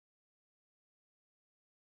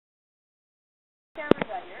Camera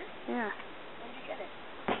got yours? Yeah. When did you get it?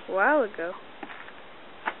 A while ago.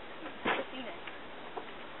 I've seen it.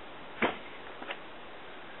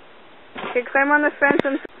 Okay, climb on the fence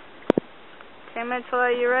and... Okay, Mitchell,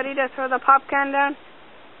 are you ready to throw the pop can down?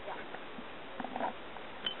 Yeah.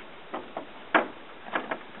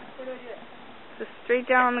 Where do I do it? Just straight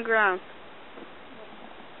down on the ground.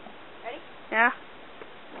 Ready? Yeah?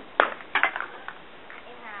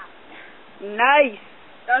 In half. Nice!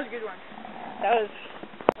 That was a good one. That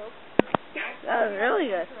was really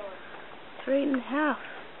good. 3.5.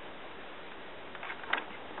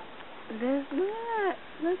 That's not.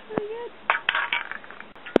 That's pretty good.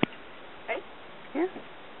 Ready? Yeah.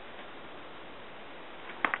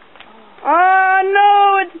 Oh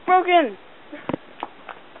no, it's broken.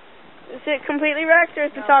 Is it completely wrecked or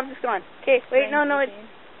is the top just gone? Okay, wait, no, is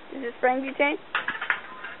it spraying butane?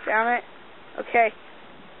 Damn it. Okay.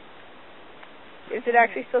 Is it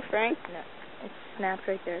actually still spraying? No. It snapped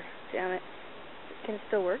right there. Damn it. Can it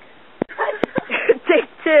still work? Take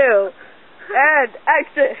 2. And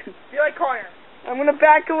exit. Be like Connor. I'm gonna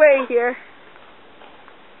back away here.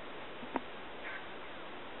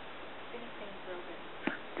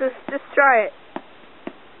 Just try it.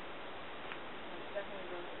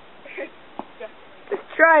 Just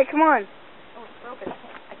try it, come on. Oh, it's broken.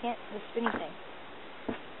 I can't, the spinny thing.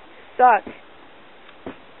 Suck.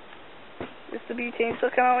 Is the butane still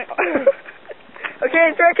coming out? Okay,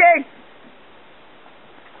 it's working!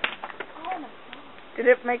 Oh my god. Did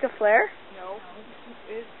it make a flare? No.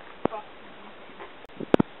 It's fucking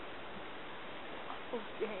oh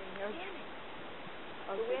dang.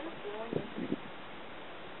 The wind's blowing this.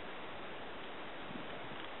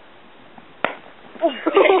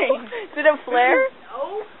 Did it flare?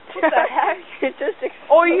 No. What the heck? It just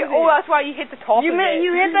exploded. Oh, that's why you hit the top You of it.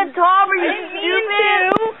 You hit the top, are you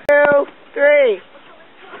stupid? 2, 3.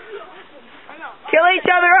 Kill each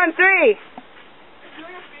other on 3.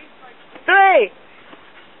 3.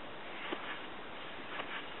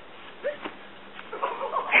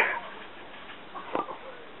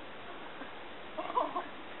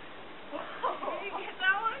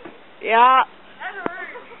 Yeah.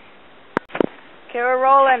 Okay, we're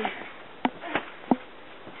rolling.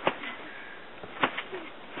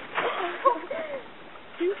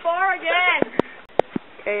 Too far again.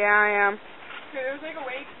 Okay, yeah, I am. Okay, there was like a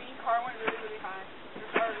wave, me and car went really, really high.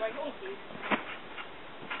 Or like, easy.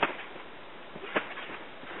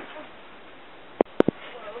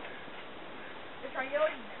 You're trying to get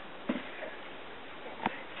like now.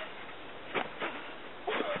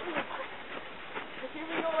 If you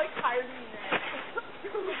go like higher than that.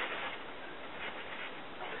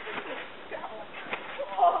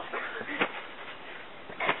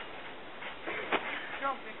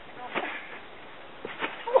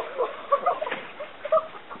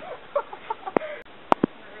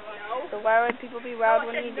 So why would people be wild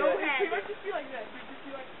when you do it? Pretty much just be like this. Just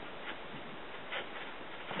be like.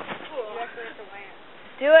 You actually have to land.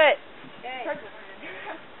 Do it. Okay.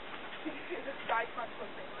 This guy crunch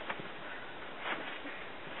something.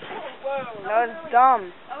 Whoa. That was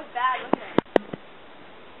dumb. That was bad, wasn't it?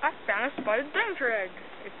 I found a spotted dinosaur egg.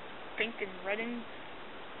 It's pink and red and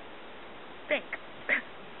pink.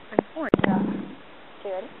 And orange.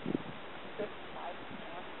 Okay, ready?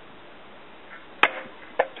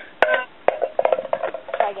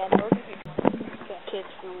 Try again. Okay,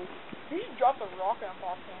 kids filming. You just dropped a rock on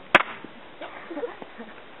pop can.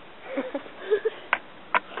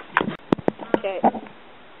 Okay.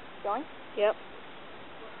 Going? Yep.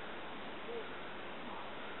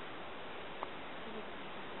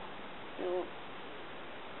 No.